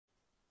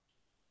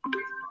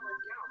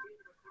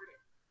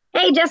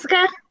Hey,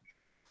 Jessica,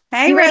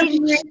 Hey, you ready?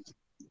 Rosemary.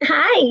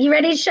 Hi, you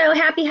ready to show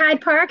Happy Hyde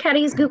Park how to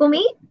use Google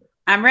Meet?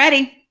 I'm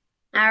ready.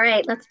 All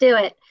right, let's do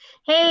it.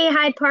 Hey,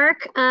 Hyde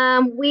Park,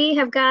 we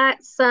have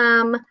got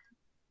some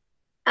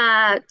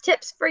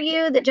tips for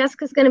you that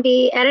Jessica's going to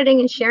be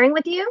editing and sharing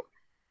with you.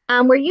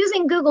 We're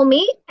using Google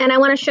Meet, and I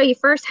want to show you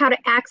first how to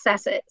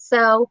access it.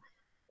 So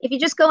if you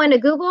just go into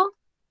Google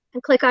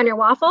and click on your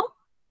waffle,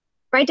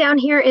 right down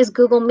here is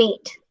Google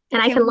Meet,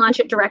 and I can Can launch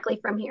it directly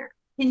from here.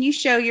 can you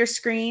show your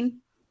screen?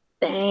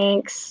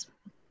 Thanks.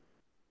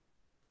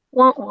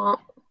 Womp womp.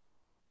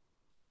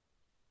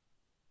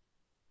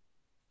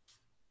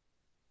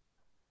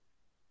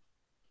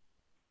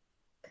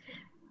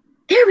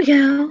 There we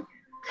go.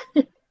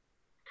 And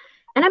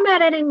I'm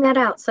not editing that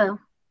out, so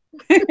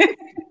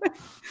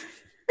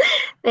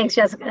thanks,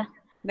 Jessica.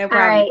 No All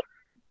problem. right,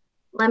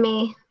 let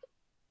me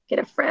get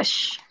a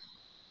fresh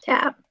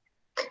tab.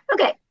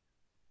 Okay,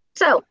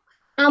 so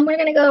we're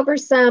going to go over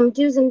some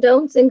do's and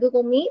don'ts in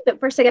Google Meet, but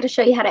first I got to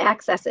show you how to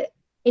access it.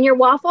 In your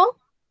waffle,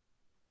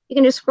 you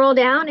can just scroll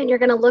down and you're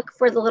going to look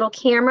for the little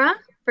camera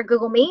for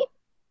Google Meet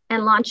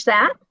and launch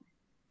that.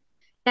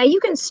 Now you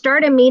can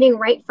start a meeting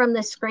right from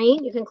the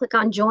screen. You can click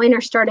on join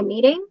or start a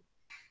meeting.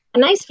 A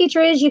nice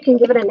feature is you can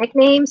give it a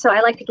nickname. So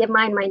I like to give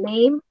mine my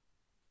name.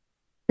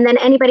 And then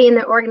anybody in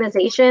the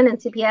organization and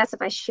CPS,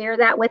 if I share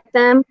that with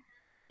them,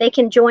 they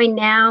can join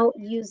now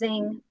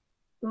using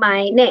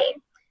my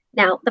name.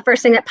 Now, the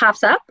first thing that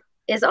pops up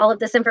is all of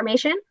this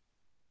information.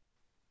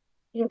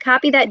 You can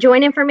copy that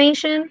join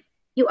information.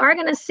 You are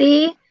going to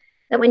see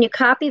that when you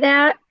copy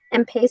that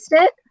and paste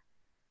it,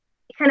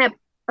 it kind of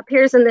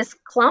appears in this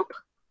clump.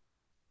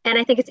 And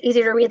I think it's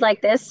easier to read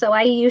like this. So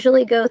I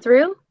usually go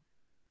through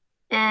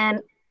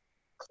and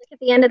click at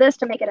the end of this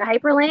to make it a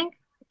hyperlink,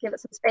 give it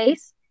some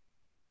space.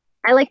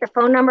 I like the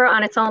phone number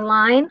on its own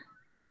line,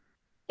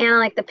 and I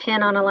like the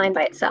pin on a line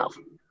by itself.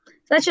 So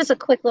that's just a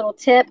quick little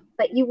tip,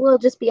 but you will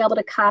just be able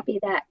to copy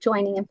that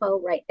joining info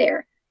right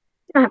there.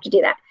 You don't have to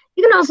do that.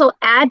 You can also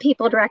add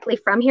people directly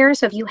from here.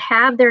 So if you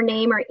have their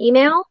name or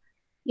email,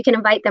 you can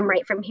invite them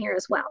right from here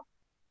as well.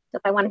 So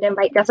if I wanted to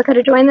invite Jessica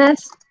to join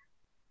this,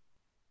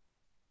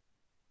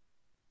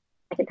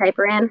 I can type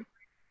her in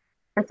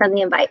and send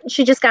the invite.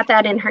 She just got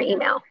that in her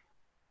email.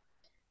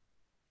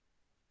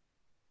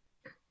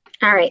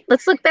 All right,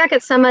 let's look back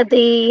at some of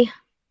the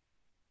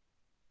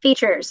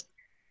features.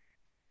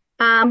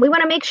 We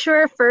want to make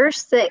sure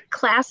first that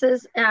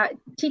classes,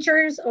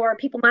 teachers, or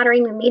people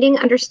monitoring the meeting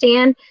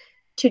understand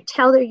to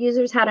tell their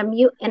users how to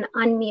mute and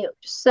unmute.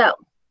 So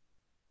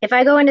if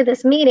I go into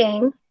this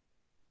meeting,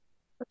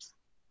 oops,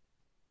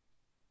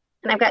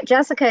 and I've got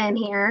Jessica in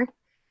here,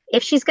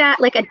 if she's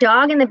got like a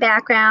dog in the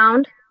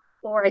background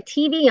or a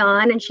TV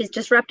on and she's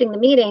disrupting the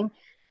meeting,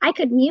 I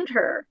could mute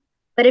her.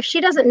 But if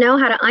she doesn't know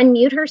how to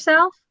unmute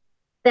herself,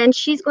 then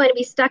she's going to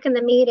be stuck in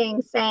the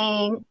meeting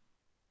saying,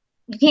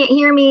 you can't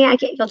hear me.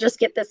 You'll just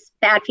get this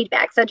bad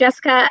feedback. So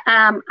Jessica,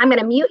 I'm going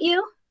to mute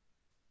you,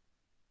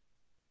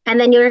 and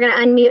then you're going to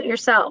unmute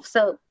yourself.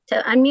 So to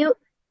unmute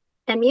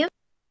and mute.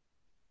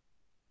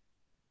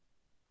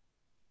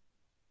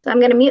 So I'm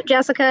going to mute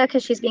Jessica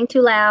because she's being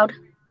too loud.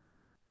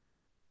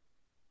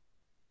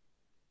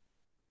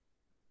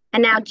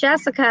 And now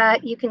Jessica,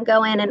 you can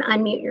go in and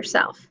unmute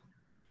yourself.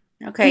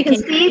 Okay, You can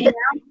can you see see that,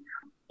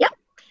 yep.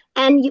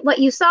 And what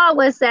you saw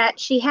was that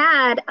she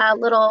had a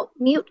little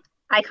mute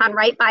icon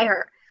right by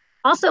her.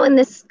 Also in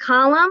this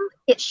column,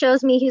 it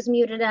shows me who's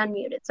muted and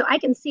unmuted. So I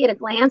can see at a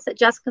glance that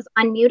Jessica's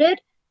unmuted.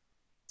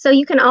 So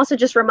you can also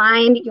just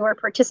remind your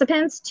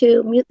participants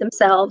to mute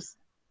themselves.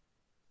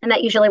 And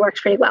that usually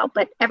works pretty well.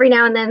 But every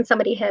now and then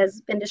somebody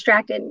has been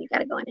distracted and you got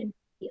to go in and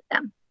mute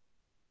them.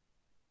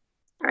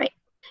 All right.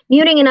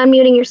 Muting and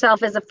unmuting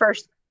yourself is the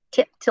first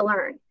tip to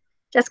learn.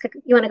 Jessica,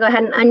 you want to go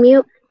ahead and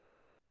unmute?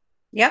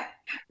 Yep.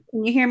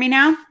 Can you hear me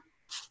now?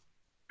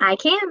 I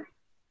can.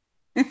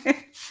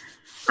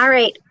 All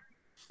right.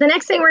 The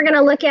next thing we're going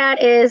to look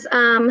at is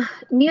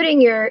muting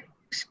your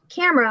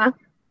camera.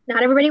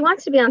 Not everybody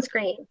wants to be on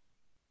screen.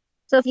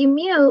 So if you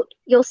mute,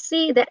 you'll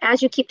see that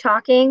as you keep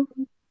talking,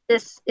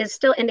 this is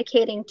still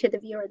indicating to the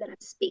viewer that I'm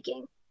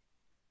speaking.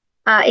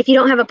 If you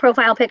don't have a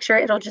profile picture,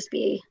 it'll just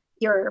be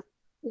your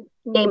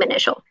name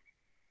initial.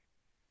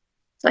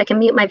 So I can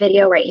mute my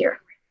video right here.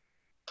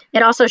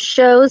 It also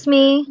shows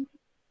me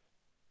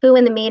who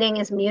in the meeting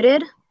is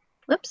muted.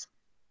 Whoops.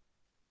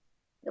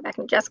 Go back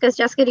to Jessica's.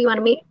 Jessica, do you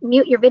want to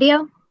mute your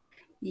video?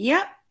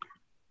 Yep.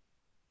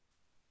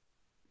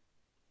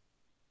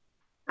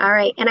 All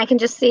right. And I can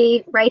just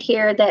see right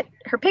here that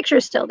her picture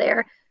is still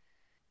there.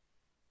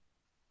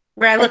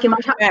 Where I But if look you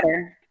much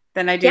better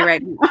than I do yep.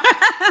 right now.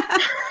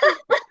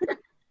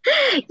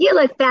 You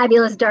look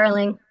fabulous,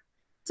 darling.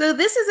 So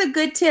this is a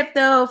good tip,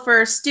 though,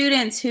 for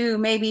students who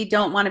maybe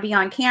don't want to be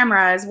on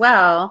camera as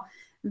well.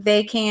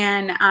 They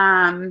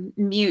can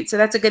mute. So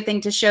that's a good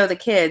thing to show the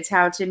kids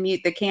how to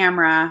mute the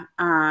camera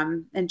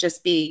and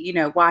just be,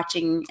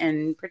 watching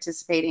and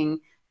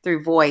participating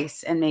through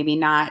voice and maybe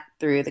not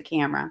through the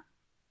camera.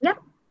 Yep.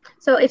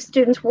 So if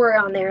students were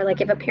on there,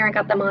 like if a parent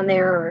got them on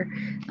there, or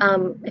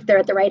if they're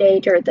at the right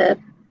age or the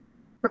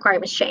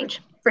requirements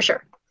change for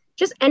sure.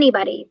 Just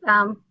anybody,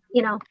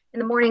 you know, in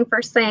the morning,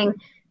 first thing,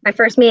 my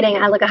first meeting,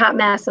 I look a hot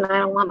mess and I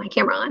don't want my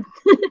camera on.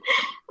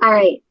 All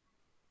right,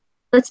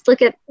 let's look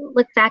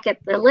back at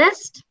the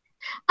list.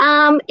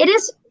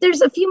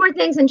 There's a few more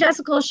things, and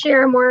Jessica will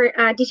share a more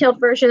detailed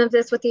version of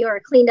this with you, or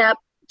a cleaned up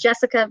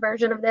Jessica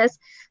version of this.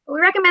 But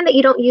we recommend that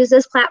you don't use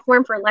this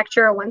platform for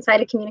lecture or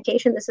one-sided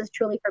communication. This is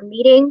truly for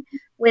meeting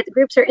with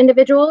groups or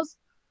individuals.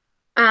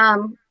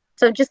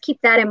 So just keep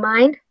that in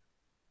mind.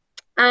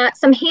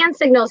 Some hand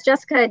signals.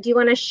 Jessica, do you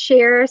want to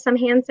share some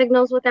hand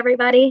signals with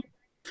everybody?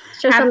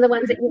 Show some of the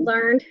ones that you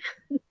learned.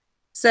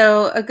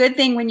 So a good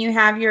thing when you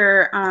have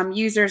your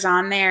users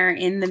on there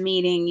in the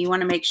meeting, you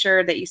want to make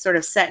sure that you sort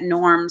of set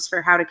norms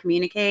for how to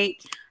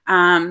communicate.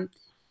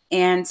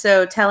 And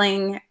so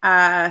telling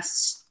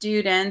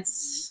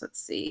students,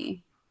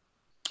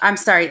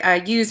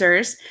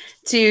 users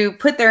to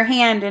put their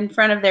hand in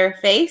front of their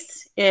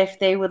face if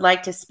they would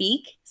like to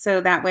speak.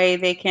 So that way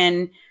they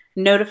can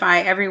notify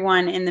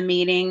everyone in the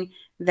meeting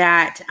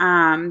that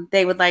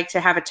they would like to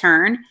have a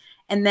turn.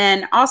 And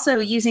then also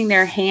using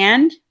their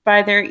hand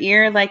by their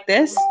ear like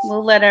this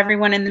will let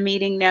everyone in the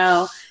meeting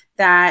know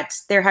that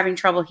they're having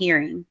trouble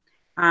hearing.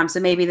 So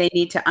maybe they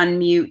need to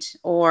unmute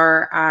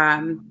or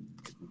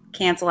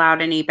cancel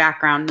out any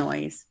background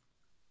noise.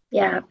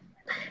 Yeah,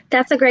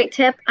 that's a great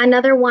tip.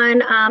 Another one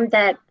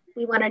that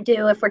we want to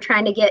do if we're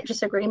trying to get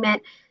just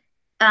agreement,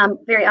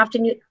 very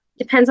often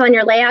depends on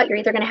your layout. You're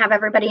either going to have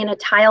everybody in a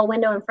tile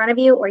window in front of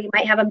you, or you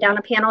might have them down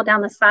a panel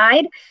down the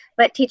side,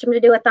 but teach them to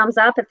do a thumbs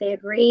up if they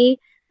agree,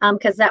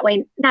 because that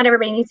way not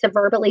everybody needs to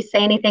verbally say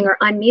anything or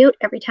unmute.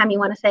 Every time you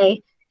want to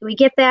say, do we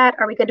get that?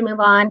 Are we good to move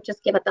on?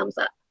 Just give a thumbs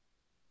up.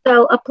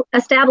 So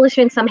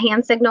establishing some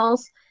hand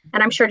signals,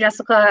 and I'm sure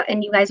Jessica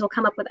and you guys will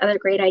come up with other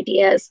great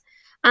ideas.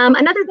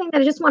 Another thing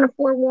that I just want to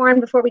forewarn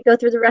before we go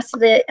through the rest of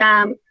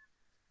the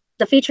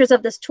features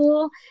of this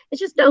tool is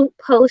just don't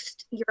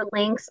post your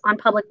links on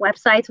public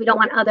websites. We don't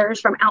want others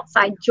from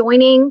outside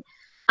joining,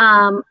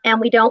 and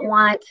we don't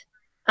want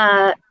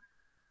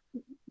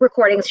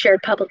recordings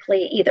shared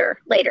publicly either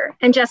later.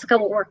 And Jessica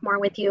will work more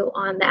with you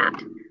on that,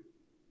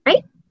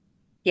 right?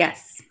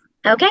 Yes.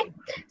 Okay,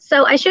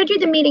 so I showed you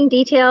the meeting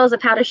details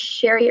of how to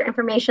share your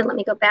information. Let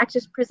me go back to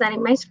just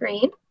presenting my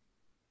screen.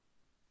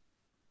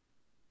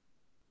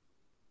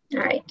 All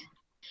right,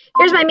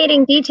 here's my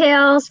meeting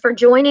details for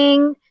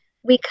joining.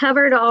 We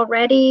covered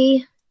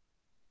already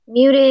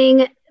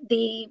muting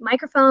the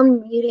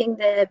microphone, muting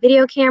the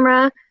video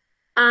camera.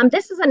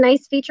 This is a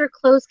nice feature,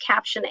 closed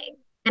captioning,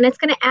 and it's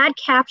going to add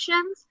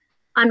captions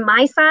on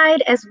my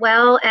side as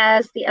well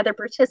as the other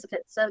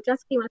participants. So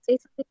Jessica, you want to say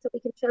something so we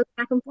can show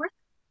back and forth?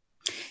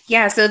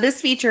 Yeah, so this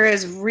feature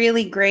is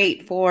really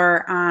great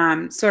for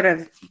sort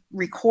of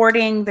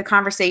recording the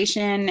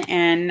conversation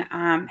and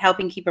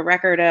helping keep a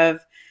record of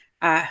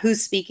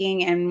who's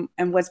speaking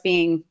and what's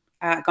being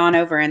gone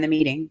over in the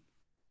meeting.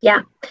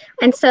 Yeah,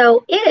 and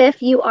so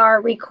if you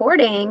are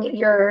recording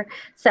your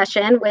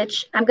session,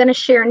 which I'm going to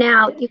share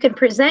now, you can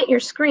present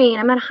your screen.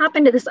 I'm going to hop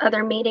into this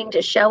other meeting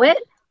to show it.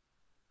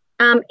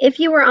 If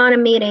you were on a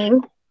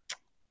meeting,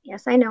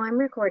 yes, I know I'm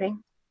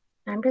recording,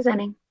 I'm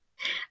presenting.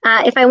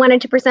 If I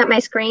wanted to present my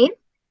screen,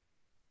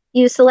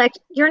 you select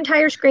your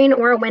entire screen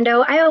or a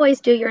window. I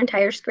always do your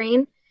entire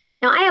screen.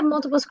 Now I have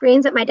multiple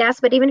screens at my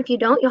desk, but even if you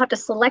don't, you'll have to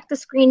select the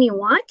screen you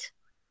want,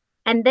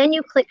 and then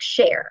you click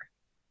share.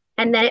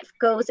 And then it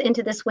goes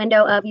into this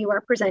window of you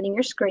are presenting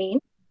your screen.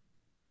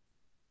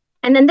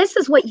 And then this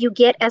is what you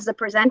get as a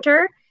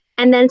presenter.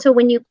 And then so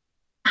when you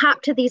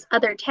hop to these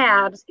other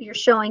tabs, you're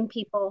showing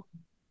people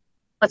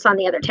what's on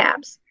the other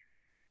tabs.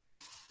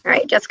 All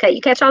right, Jessica, you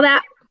catch all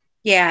that?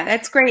 Yeah,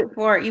 that's great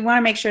you want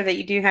to make sure that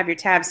you do have your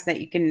tabs so that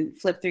you can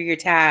flip through your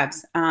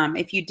tabs.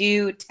 If you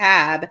do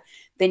tab,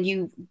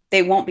 then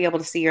they won't be able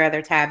to see your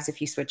other tabs if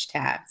you switch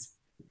tabs.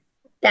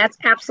 That's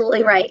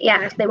absolutely right.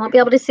 Yeah, they won't be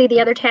able to see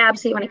the other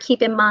tabs, so you want to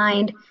keep in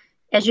mind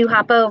as you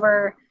hop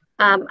over.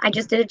 I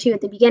just did it too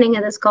at the beginning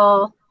of this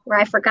call where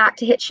I forgot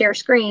to hit share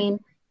screen.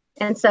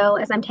 And so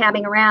as I'm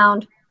tabbing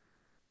around,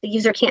 the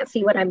user can't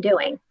see what I'm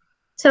doing.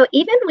 So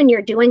even when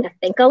you're doing a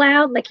think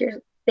aloud, like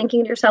you're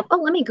thinking to yourself, oh,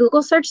 let me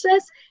Google search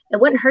this, it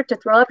wouldn't hurt to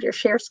throw up your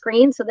share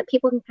screen so that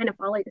people can kind of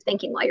follow your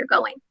thinking while you're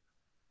going.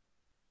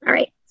 All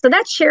right, so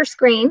that's share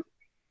screen.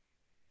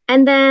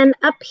 And then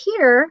up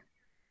here,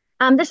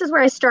 this is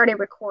where I started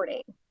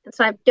recording. And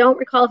so I don't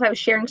recall if I was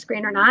sharing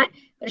screen or not,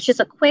 but it's just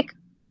a quick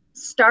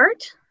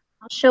start.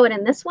 I'll show it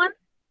in this one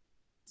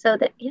so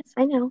that, yes,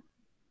 I know.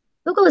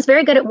 Google is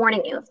very good at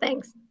warning you of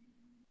things.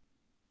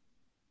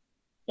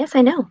 Yes,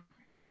 I know.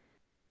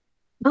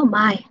 Oh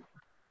my.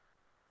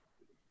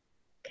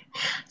 Okay.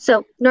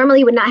 So normally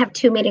you would not have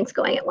two meetings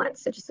going at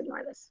once, so just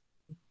ignore this.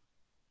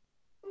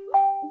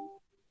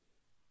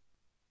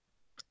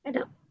 I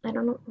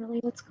don't know really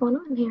what's going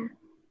on here.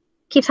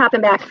 Keeps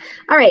hopping back.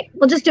 All right,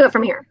 we'll just do it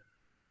from here.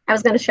 I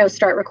was going to show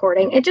start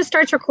recording. It just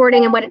starts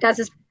recording, and what it does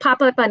is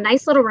pop up a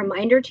nice little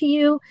reminder to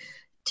you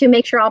to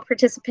make sure all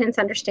participants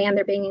understand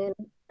they're being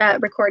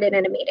recorded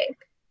in a meeting.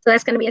 So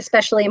that's going to be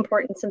especially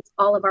important since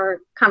all of our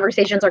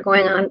conversations are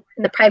going on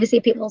in the privacy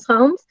of people's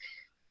homes.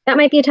 That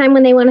might be a time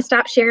when they want to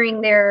stop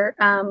sharing their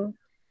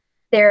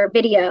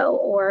video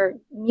or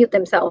mute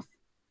themselves.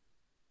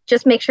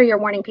 Just make sure you're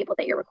warning people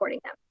that you're recording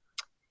them.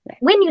 Right.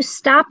 When you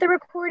stop the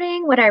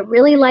recording, what I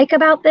really like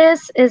about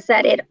this is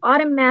that it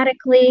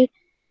automatically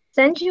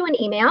sends you an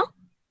email.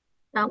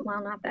 Oh,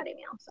 well, not that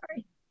email,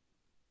 sorry.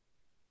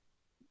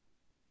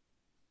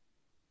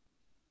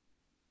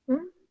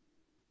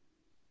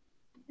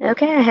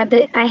 Okay,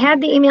 I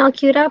had the email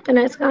queued up and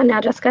it's gone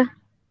now, Jessica.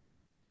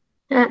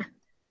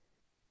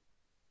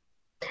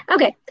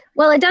 Okay,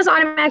 well, it does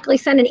automatically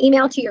send an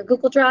email to your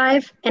Google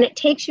Drive and it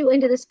takes you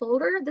into this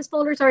folder. This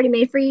folder is already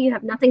made for you. You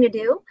have nothing to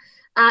do.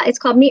 It's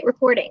called Meet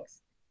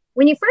Recordings.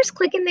 When you first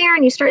click in there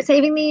and you start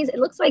saving these, it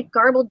looks like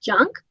garbled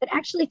junk, but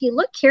actually if you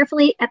look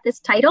carefully at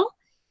this title,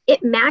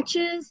 it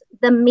matches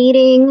the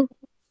meeting.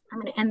 I'm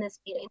going to end this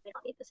meeting. We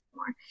don't need this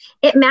anymore.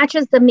 It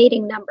matches the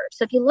meeting number.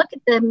 So if you look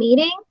at the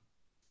meeting,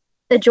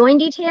 the join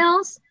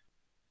details,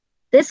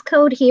 this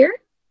code here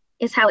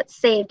is how it's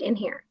saved in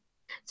here.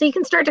 So you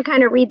can start to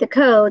kind of read the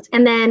codes,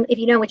 and then if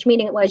you know which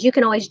meeting it was, you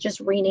can always just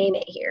rename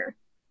it here.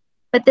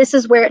 But this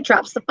is where it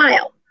drops the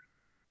file.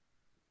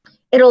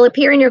 It'll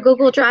appear in your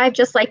Google Drive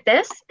just like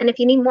this, and if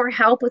you need more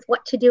help with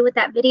what to do with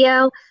that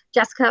video,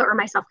 Jessica or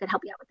myself can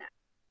help you out with that.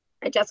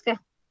 Right, Jessica?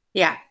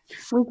 Yeah,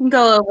 we can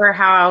go over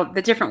how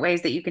the different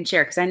ways that you can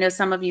share, because I know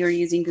some of you are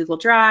using Google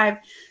Drive,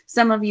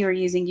 some of you are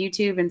using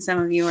YouTube, and some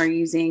of you are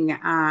using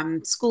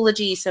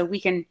Schoology. So we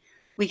can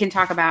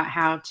talk about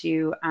how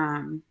to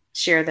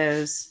share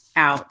those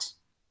out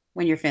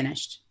when you're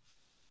finished.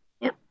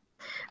 Yep.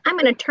 I'm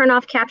going to turn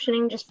off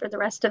captioning just for the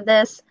rest of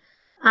this.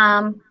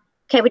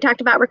 Okay, we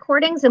talked about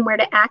recordings and where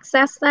to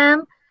access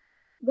them.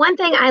 One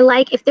thing I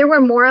like, if there were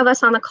more of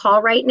us on the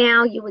call right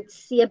now, you would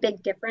see a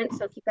big difference.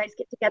 So if you guys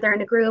get together in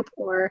a group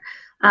or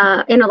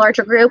in a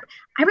larger group,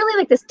 I really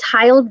like this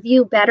tiled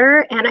view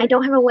better. And I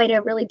don't have a way to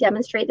really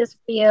demonstrate this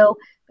for you,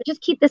 but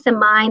just keep this in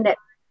mind that,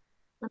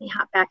 let me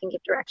hop back and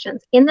give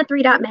directions. In the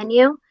 3-dot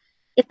menu,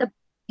 if the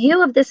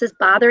view of this is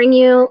bothering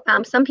you,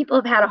 some people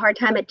have had a hard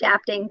time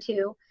adapting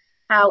to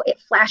how it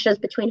flashes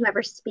between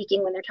whoever's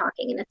speaking when they're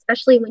talking. And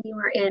especially when you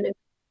are in a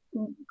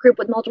group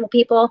with multiple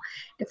people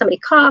and somebody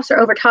coughs or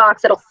over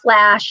talks, it'll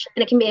flash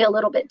and it can be a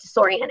little bit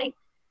disorienting.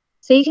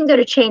 So you can go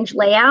to change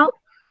layout,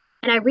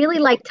 and I really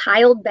like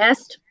tiled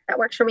best. That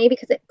works for me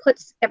because it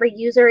puts every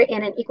user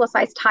in an equal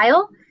size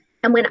tile.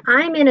 And when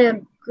I'm in a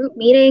group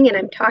meeting and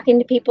I'm talking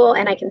to people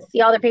and I can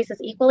see all their faces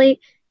equally,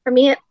 for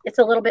me it's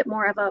a little bit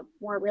more of a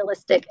more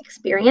realistic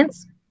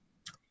experience.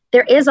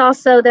 There is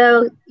also,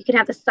 though, you can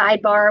have the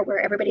sidebar where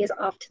everybody is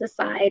off to the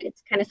side.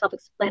 It's kind of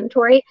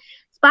self-explanatory.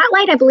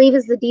 Spotlight, I believe,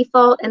 is the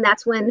default, and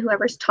that's when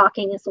whoever's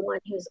talking is the one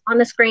who's on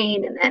the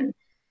screen, and then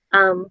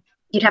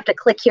you'd have to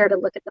click here to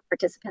look at the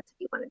participants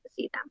if you wanted to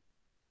see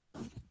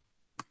them.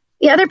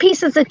 The other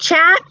piece is the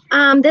chat.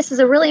 This is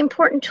a really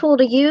important tool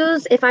to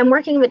use. If I'm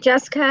working with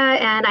Jessica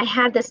and I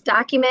had this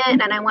document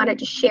and I wanted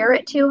to share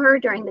it to her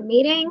during the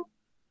meeting,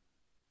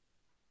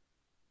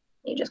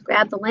 you just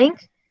grab the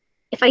link.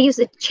 If I use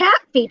the chat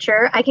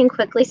feature, I can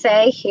quickly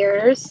say,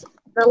 here's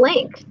the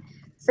link.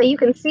 So you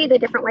can see the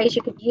different ways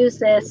you could use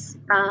this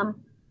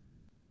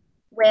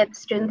with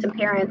students and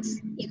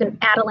parents. You can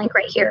add a link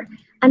right here.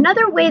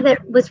 Another way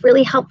that was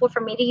really helpful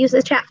for me to use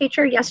the chat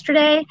feature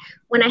yesterday,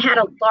 when I had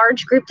a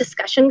large group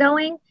discussion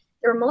going,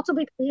 there were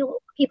multiple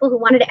people who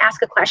wanted to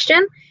ask a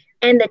question,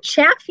 and the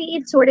chat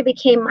feed sort of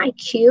became my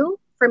cue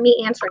for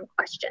me answering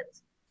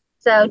questions.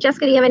 So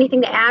Jessica, do you have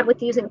anything to add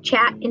with using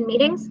chat in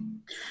meetings?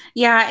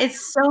 Yeah,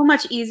 it's so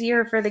much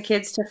easier for the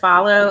kids to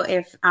follow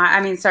if,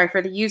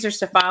 for the users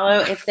to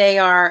follow if they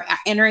are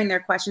entering their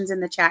questions in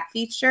the chat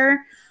feature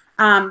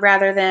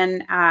rather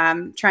than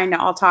trying to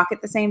all talk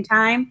at the same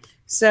time.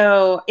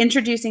 So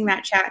introducing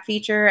that chat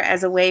feature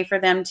as a way for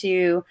them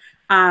to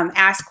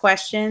ask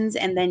questions,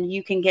 and then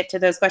you can get to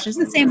those questions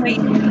the same way.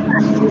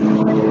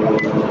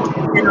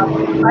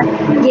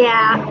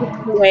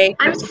 Yeah.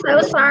 I'm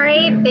so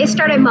sorry. They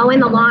started mowing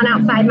the lawn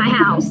outside my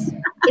house.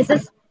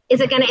 Is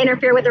it going to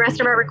interfere with the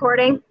rest of our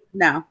recording?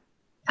 No.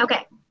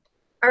 Okay.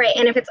 All right.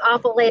 And if it's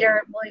awful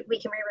later, we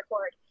can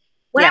re-record.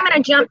 What I'm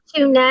going to jump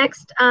to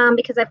next,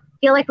 because I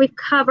feel like we've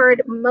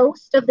covered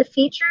most of the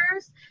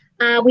features.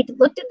 We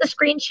looked at the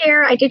screen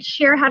share. I did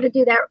share how to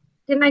do that.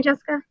 Didn't I,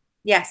 Jessica?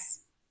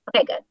 Yes.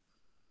 Okay, good.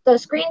 So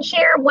screen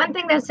share, one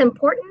thing that's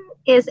important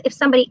is if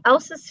somebody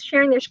else is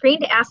sharing their screen,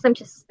 to ask them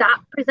to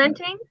stop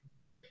presenting,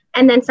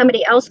 and then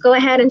somebody else go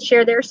ahead and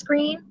share their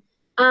screen.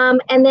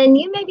 And then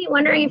you may be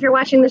wondering, if you're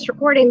watching this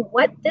recording,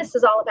 what this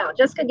is all about.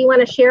 Jessica, do you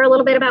want to share a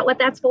little bit about what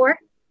that's for?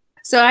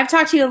 So I've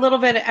talked to you a little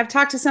bit. I've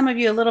talked to some of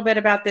you a little bit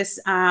about this.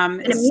 I'm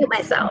going to mute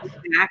myself.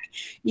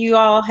 You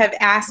all have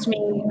asked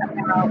me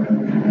about.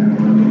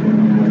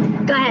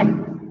 Go ahead.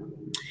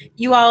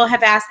 You all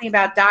have asked me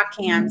about dot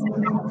cams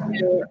and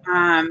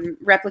how to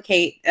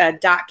replicate a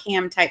dot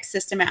cam type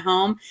system at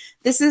home.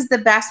 This is the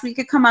best we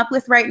could come up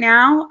with right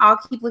now. I'll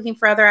keep looking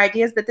for other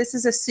ideas, but this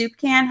is a soup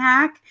can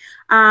hack.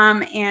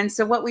 And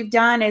so what we've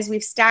done is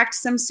we've stacked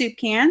some soup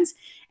cans,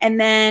 And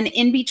then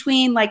in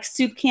between like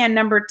soup can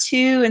number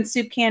 2 and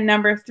soup can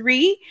number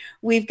 3,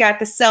 we've got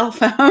the cell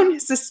phone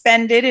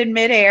suspended in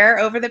midair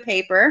over the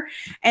paper.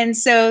 And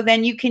so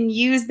then you can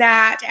use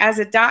that as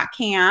a dot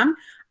cam.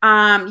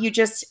 You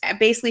just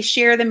basically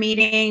share the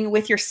meeting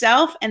with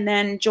yourself and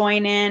then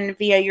join in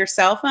via your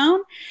cell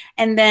phone,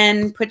 and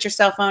then put your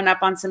cell phone up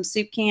on some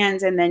soup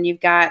cans, and then you've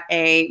got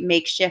a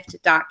makeshift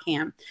dot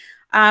cam.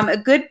 A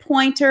good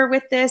pointer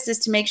with this is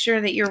to make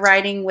sure that you're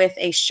writing with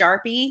a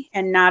Sharpie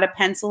and not a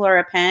pencil or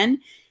a pen.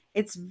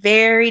 It's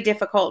very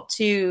difficult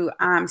to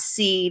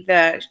see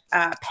the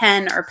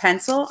pen or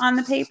pencil on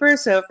the paper.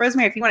 So,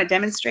 Rosemary, if you want to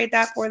demonstrate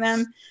that for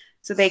them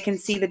so they can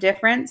see the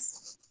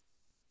difference.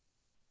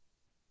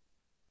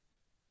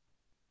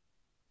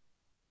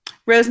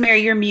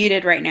 Rosemary, you're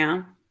muted right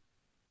now.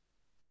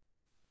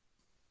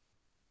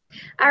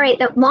 All right,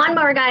 the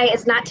lawnmower guy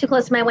is not too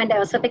close to my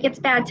window, so if it gets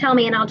bad, tell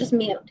me and I'll just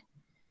mute.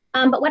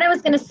 But what I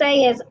was going to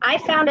say is I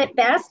found it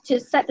best to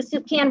set the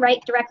soup can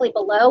right directly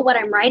below what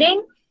I'm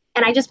writing,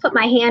 and I just put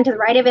my hand to the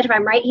right of it if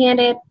I'm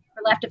right-handed,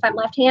 or left if I'm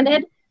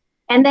left-handed.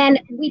 And then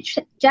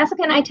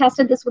Jessica and I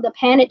tested this with a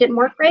pen. It didn't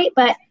work great,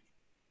 but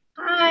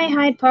hi,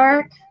 Hyde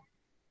Park.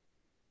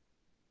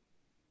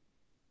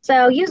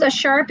 So use a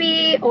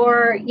Sharpie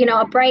or,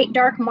 a bright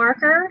dark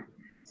marker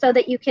so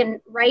that you can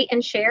write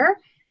and share.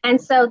 And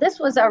so this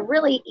was a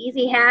really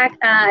easy hack.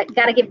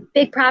 Got to give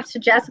big props to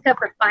Jessica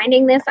for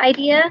finding this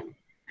idea.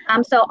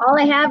 So all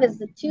I have is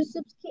the 2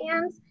 soup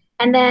cans,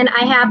 and then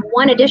I have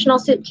 1 additional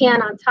soup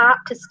can on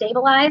top to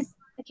stabilize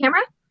the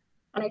camera.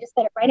 And I just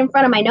set it right in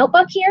front of my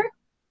notebook here.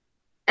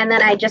 And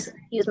then I just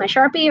use my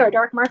Sharpie or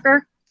dark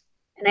marker,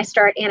 and I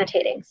start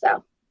annotating.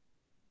 So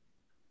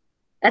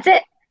that's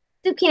it.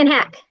 Soup can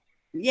hack.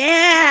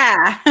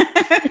 Yeah.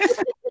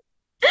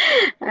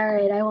 All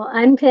right, I will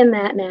unpin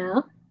that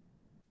now.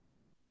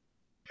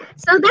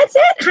 So that's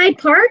it, Hyde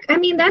Park. I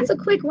mean, that's a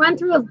quick run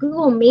through of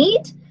Google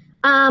Meet.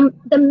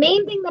 The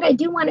main thing that I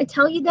do want to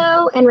tell you,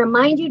 though, and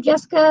remind you,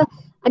 Jessica,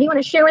 I do want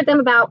to share with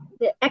them about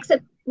the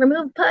exit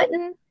remove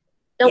button.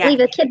 Don't leave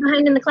a kid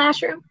behind in the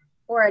classroom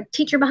or a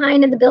teacher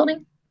behind in the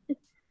building.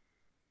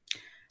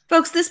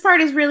 Folks, this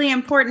part is really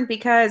important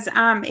because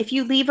if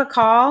you leave a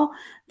call,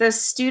 the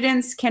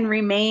students can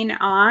remain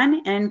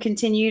on and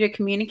continue to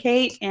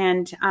communicate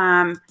and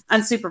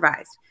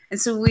unsupervised. And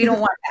so we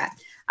don't want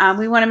that.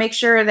 We want to make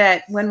sure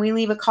that when we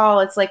leave a call,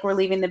 it's like we're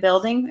leaving the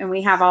building and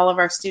we have all of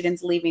our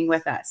students leaving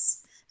with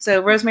us.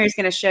 So Rosemary's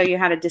going to show you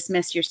how to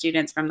dismiss your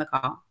students from the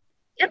call.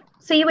 Yep.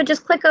 So you would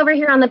just click over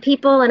here on the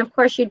people, and of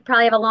course you'd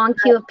probably have a long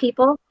queue of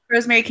people.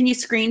 Rosemary, can you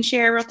screen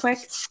share real quick?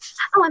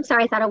 Oh, I'm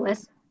sorry. I thought it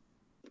was.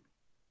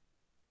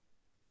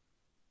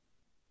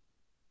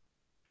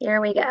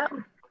 Here we go.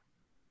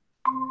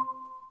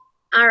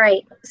 All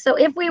right. So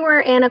if we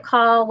were in a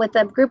call with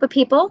a group of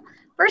people,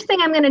 first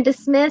thing I'm going to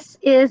dismiss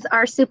is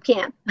our soup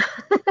can.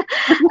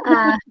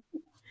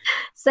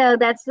 So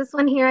that's this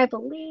one here, I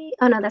believe.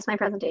 Oh, no, that's my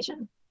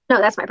presentation.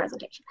 No, that's my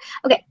presentation.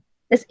 Okay.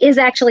 This is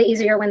actually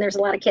easier when there's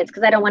a lot of kids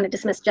because I don't want to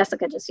dismiss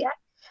Jessica just yet.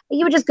 But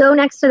you would just go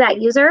next to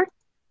that user,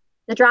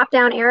 the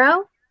drop-down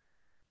arrow,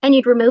 and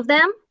you'd remove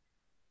them,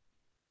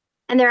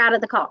 and they're out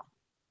of the call.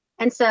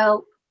 And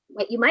so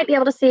what you might be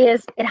able to see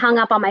is it hung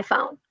up on my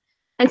phone.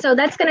 And so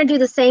that's going to do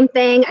the same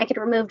thing. I could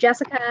remove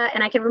Jessica,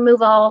 and I could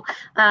remove all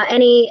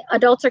any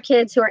adults or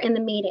kids who are in the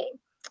meeting.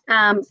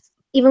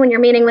 Even when you're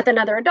meeting with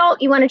another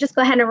adult, you want to just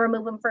go ahead and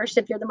remove them first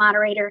if you're the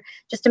moderator,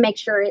 just to make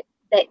sure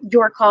that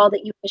your call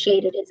that you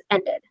initiated is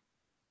ended.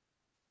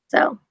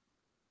 So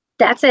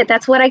that's it.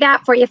 That's what I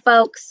got for you,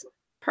 folks.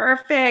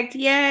 Perfect.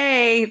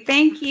 Yay.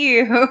 Thank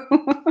you.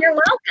 You're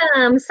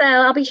welcome. So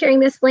I'll be sharing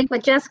this link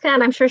with Jessica,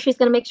 and I'm sure she's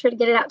going to make sure to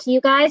get it out to you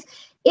guys.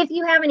 If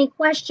you have any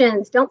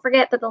questions, don't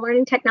forget that the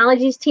Learning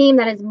Technologies team,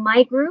 that is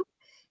my group,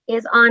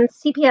 is on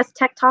CPS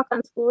Tech Talk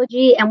on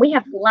Schoology, and we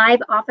have live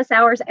office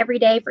hours every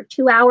day for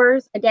 2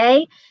 hours a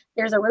day.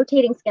 There's a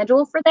rotating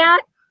schedule for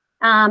that.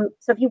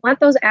 So if you want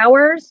those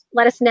hours,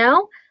 let us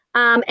know.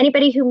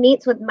 Anybody who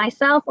meets with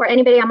myself or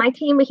anybody on my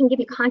team, we can give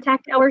you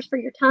contact hours for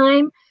your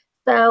time.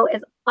 So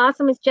as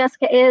awesome as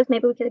Jessica is,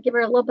 maybe we could give her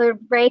a little bit of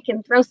a break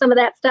and throw some of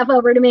that stuff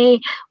over to me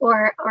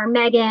or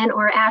Megan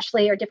or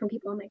Ashley or different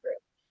people in my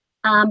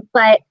group.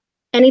 But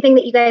anything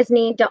that you guys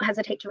need, don't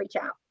hesitate to reach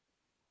out.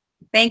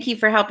 Thank you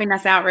for helping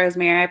us out,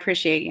 Rosemary. I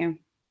appreciate you.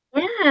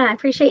 Yeah, I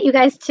appreciate you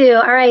guys too.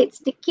 All right,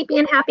 keep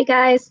being happy,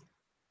 guys.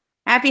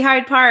 Happy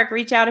Hyde Park.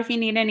 Reach out if you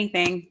need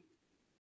anything.